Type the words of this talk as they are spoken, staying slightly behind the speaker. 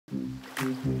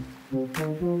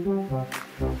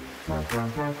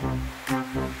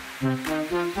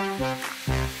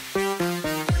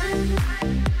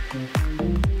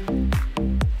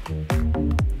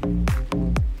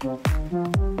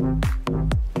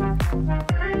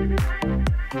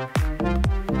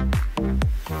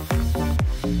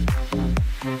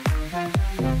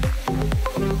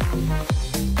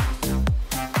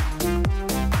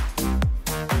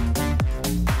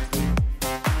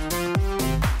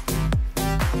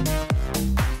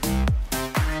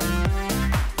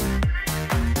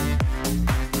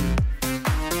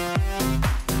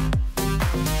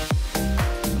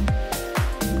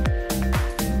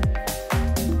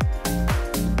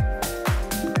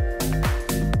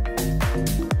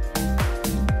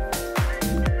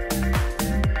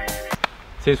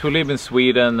Since we live in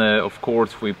Sweden, of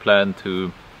course we plan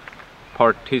to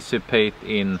participate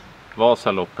in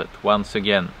Vasaloppet once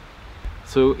again.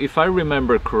 So if I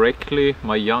remember correctly,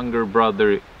 my younger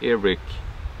brother Eric,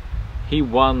 he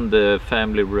won the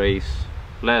family race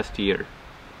last year.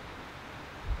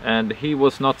 And he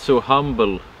was not so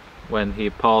humble when he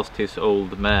passed his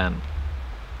old man.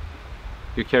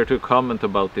 You care to comment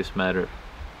about this matter?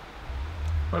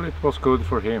 Well, it was good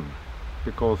for him,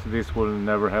 because this will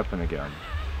never happen again.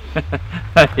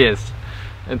 Yes,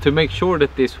 and to make sure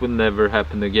that this will never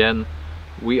happen again,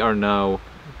 we are now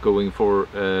going for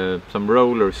some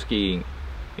roller skiing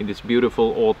in this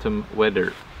beautiful autumn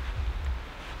weather.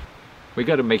 We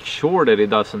got to make sure that it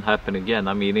doesn't happen again.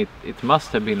 I mean, it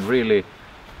must have been really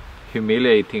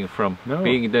humiliating from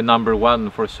being the number one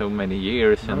for so many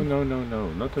years. No,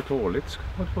 not at all. It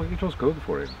was good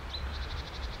for him.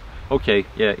 Okay,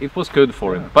 yeah, it was good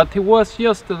for him, but he was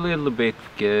just a little bit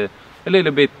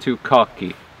too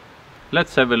cocky.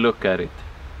 Let's have a look at it.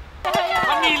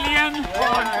 Familjen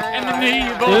har en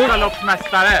ny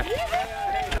Vasaloppmästare.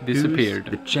 Disappeared.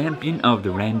 The champion of the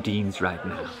Randéns right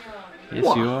now. Yes,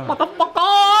 you are.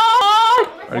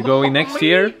 Are you going next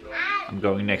year? I'm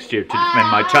going next year to defend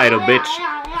my title, bitch.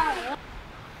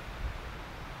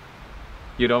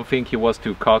 You don't think he was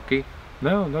too cocky?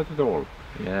 No, not at all.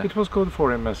 Yeah. It was good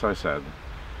for him, as I said.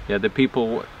 Yeah, the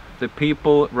people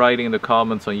writing in the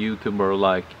comments on YouTube were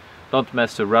like, don't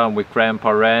mess around with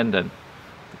Grandpa Randén.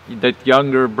 That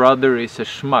younger brother is a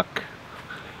schmuck.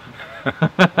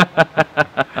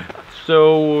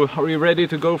 So, are you ready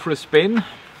to go for a spin?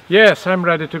 Yes, I'm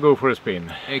ready to go for a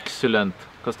spin. Excellent,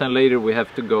 because then later we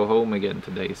have to go home again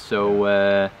today.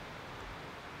 So,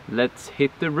 let's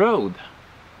hit the road.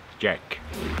 Jack.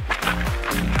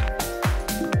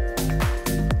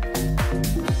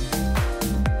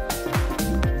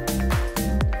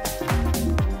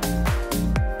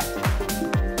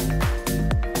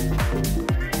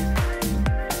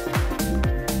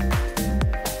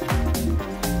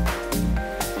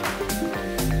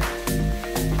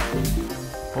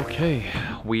 Okay,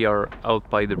 we are out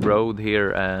by the road here,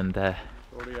 and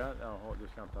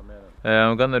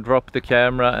I'm gonna drop the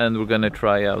camera and we're gonna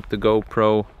try out the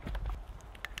GoPro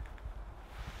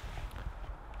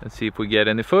and see if we get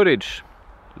any footage.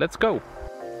 Let's go!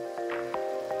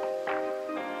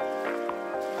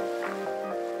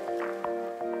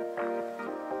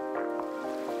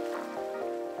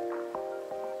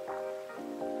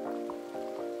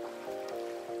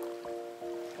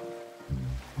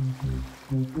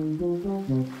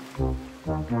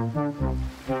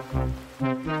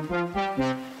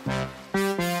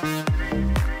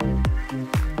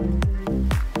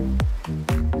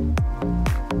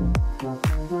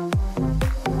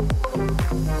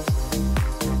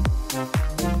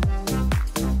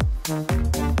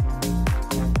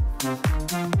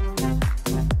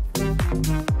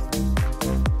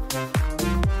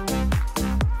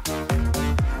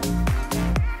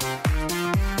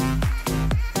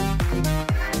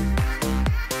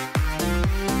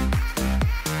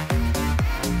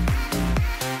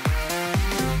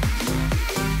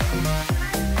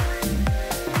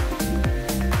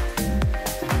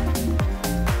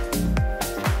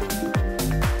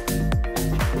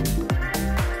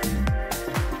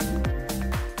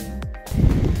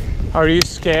 Are you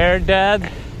scared, Dad?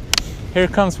 Here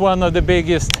comes one of the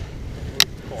biggest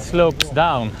slopes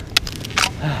down.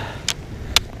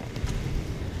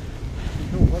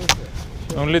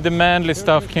 Only the manly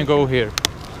stuff can go here.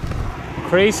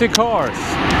 Crazy cars.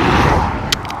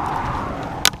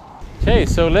 Okay,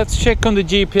 so let's check on the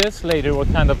GPS later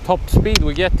what kind of top speed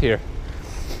we get here.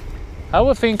 I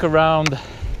would think around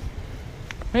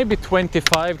maybe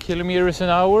 25 kilometers an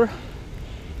hour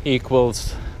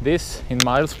equals this in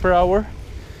miles per hour,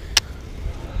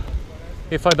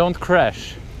 if I don't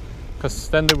crash, because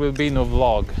then there will be no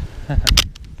vlog.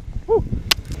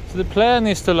 So the plan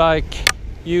is to like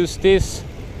use this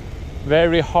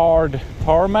very hard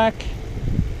tarmac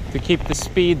to keep the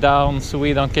speed down so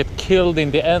we don't get killed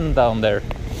in the end down there.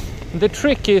 And the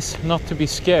trick is not to be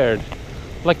scared,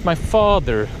 like my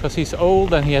father, because he's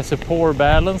old and he has a poor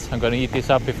balance. I'm gonna eat this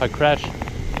up if I crash.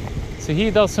 So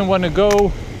he doesn't want to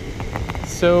go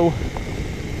so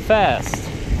fast,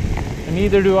 and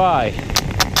neither do I.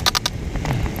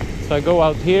 So I go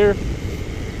out here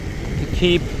to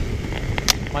keep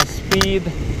my speed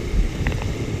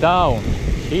down.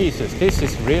 Jesus, this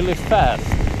is really fast.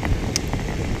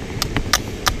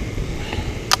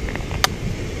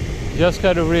 Just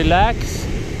gotta relax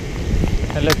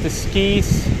and let the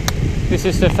skis, this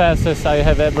is the fastest I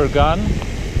have ever gone.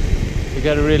 You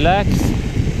gotta relax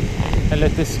and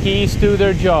let the skis do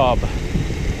their job.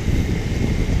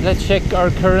 Let's check our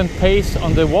current pace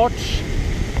on the watch.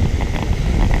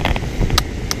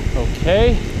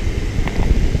 Okay.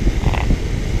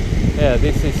 Yeah,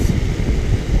 this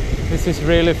is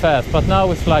really fast, but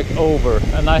now it's like over,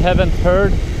 and I haven't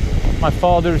heard my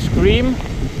father scream.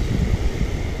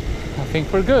 I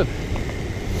think we're good.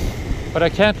 But I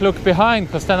can't look behind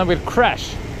because then I will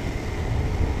crash.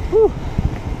 Whew.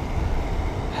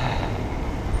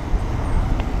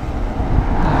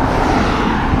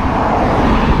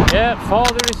 Yeah,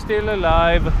 father is still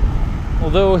alive,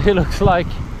 although he looks like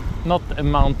not a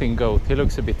mountain goat. He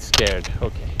looks a bit scared.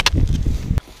 Okay.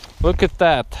 Look at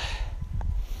that.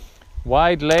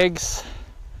 Wide legs,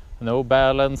 no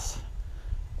balance.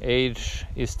 Age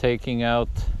is taking out.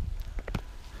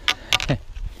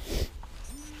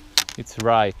 It's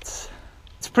right.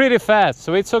 It's pretty fast,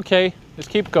 so it's okay. Just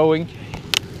keep going.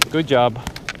 Good job.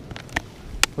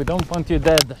 We don't want you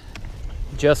dead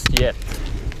just yet.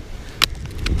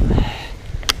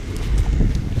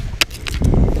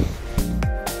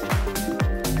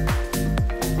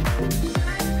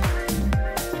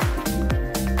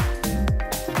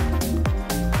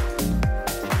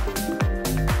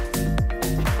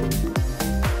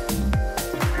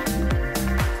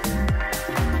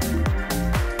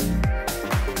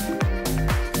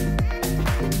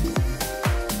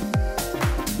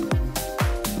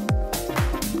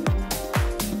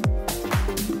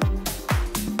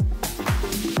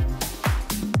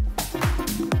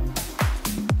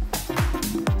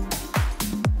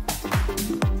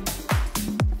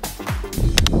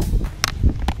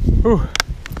 Whew.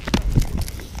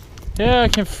 Yeah, I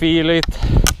can feel it.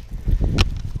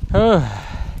 Oh,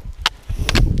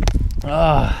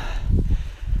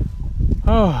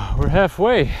 we're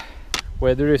halfway.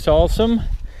 Weather is awesome.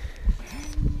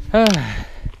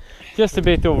 Just a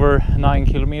bit over 9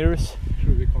 kilometers.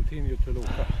 Should we continue to look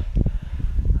up?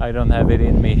 I don't have it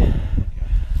in me.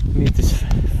 Need to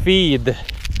feed.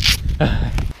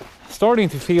 Starting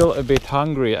to feel a bit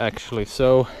hungry actually,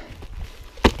 so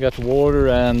got water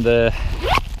and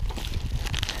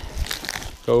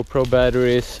GoPro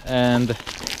batteries and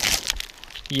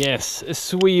yes, a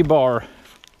Swee bar.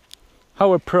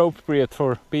 How appropriate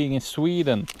for being in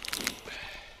Sweden.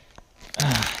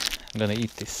 I'm gonna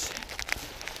eat this.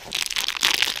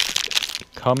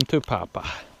 Come to Papa.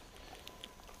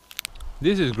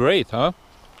 This is great, huh?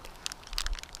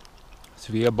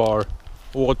 Swee bar,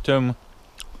 autumn,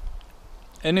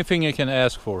 anything you can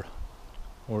ask for.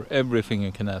 Or everything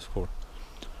you can ask for.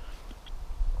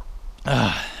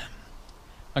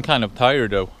 I'm kind of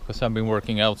tired though, because I've been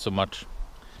working out so much.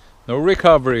 No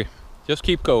recovery, just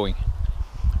keep going.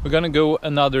 We're gonna go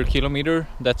another kilometer,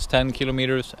 that's 10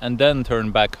 kilometers, and then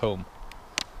turn back home.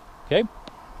 Okay?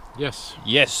 Yes.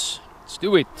 Yes, let's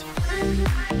do it.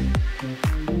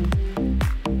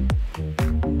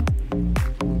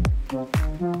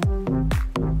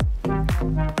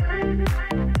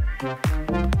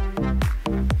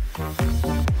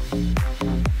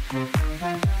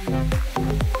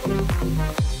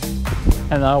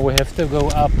 And now we have to go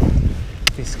up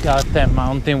this goddamn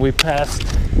mountain we passed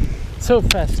so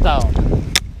fast down.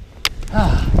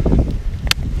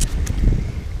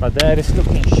 But that is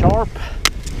looking sharp.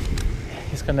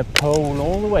 He's gonna pole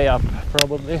all the way up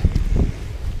probably.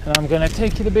 And I'm gonna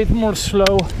take it a bit more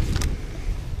slow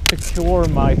to cure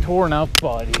my torn out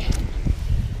body.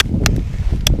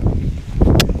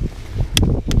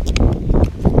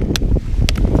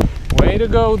 Way to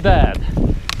go, Dad.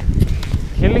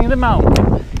 Killing the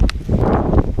mountain.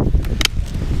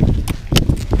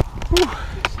 Whew.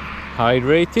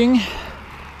 Hydrating,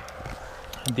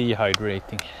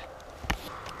 dehydrating.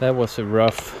 That was a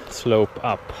rough slope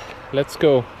up. Let's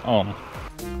go on.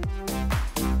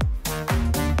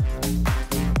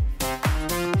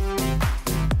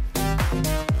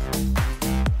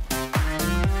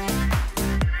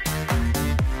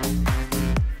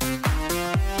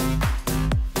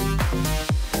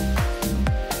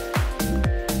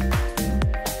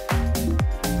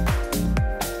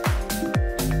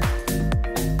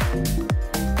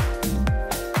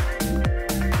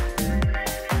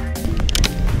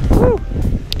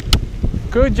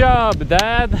 Good job,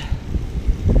 Dad.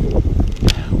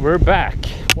 We're back.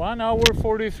 1 hour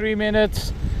 43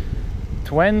 minutes,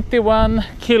 21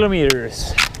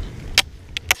 kilometers.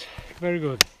 Very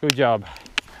good. Good job.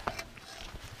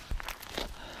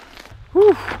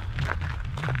 Whew.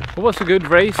 It was a good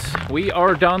race. We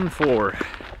are done for.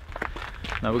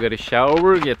 Now we gotta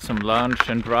shower, get some lunch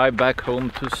and drive back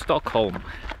home to Stockholm.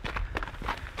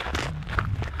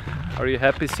 Are you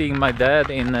happy seeing my dad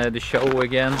in the show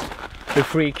again? The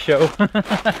freak show.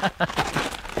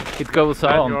 It goes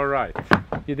on. You're right.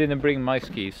 You didn't bring my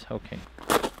skis. Okay.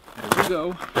 There we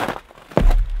go.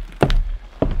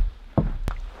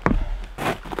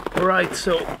 Alright,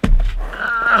 so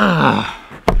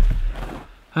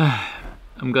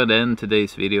I'm gonna end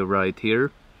today's video right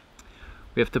here.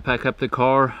 We have to pack up the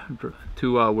car,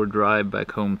 2-hour drive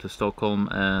back home to Stockholm,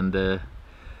 and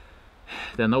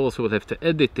then also we'll have to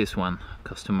edit this one,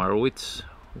 because tomorrow it's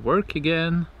work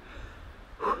again.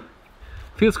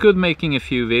 Feels good making a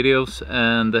few videos,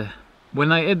 and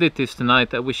when I edit this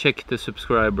tonight I will check the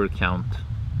subscriber count.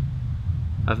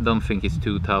 I don't think it's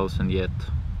 2,000 yet.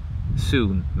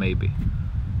 Soon, maybe.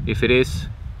 If it is,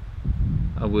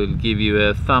 I will give you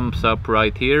a thumbs up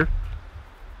right here.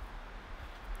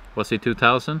 Was it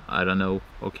 2,000? I don't know.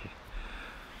 Okay.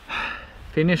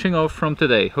 Finishing off from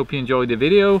today. Hope you enjoyed the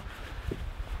video.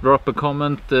 Drop a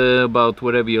comment about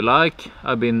whatever you like.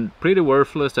 I've been pretty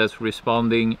worthless as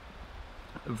responding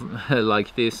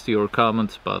like this to your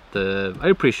comments, but I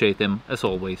appreciate them as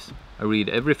always. I read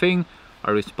everything,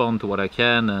 I respond to what I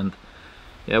can, and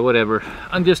yeah, whatever.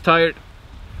 I'm just tired.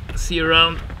 See you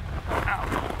around.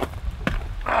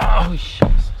 Oh,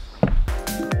 Jesus.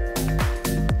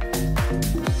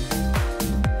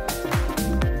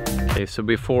 Okay, so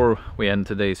before we end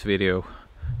today's video,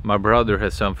 my brother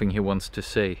has something he wants to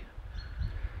say.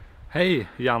 Hej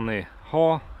Janni,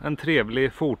 ha en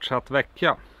trevlig fortsatt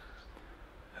vecka.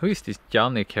 Who is this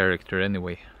Johnny character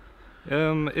anyway?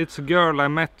 It's a girl I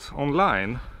met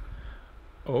online.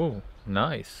 Oh,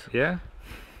 nice. Yeah.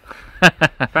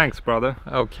 Thanks, brother.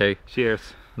 Okay,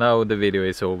 Cheers. now the video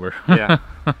is over. Yeah.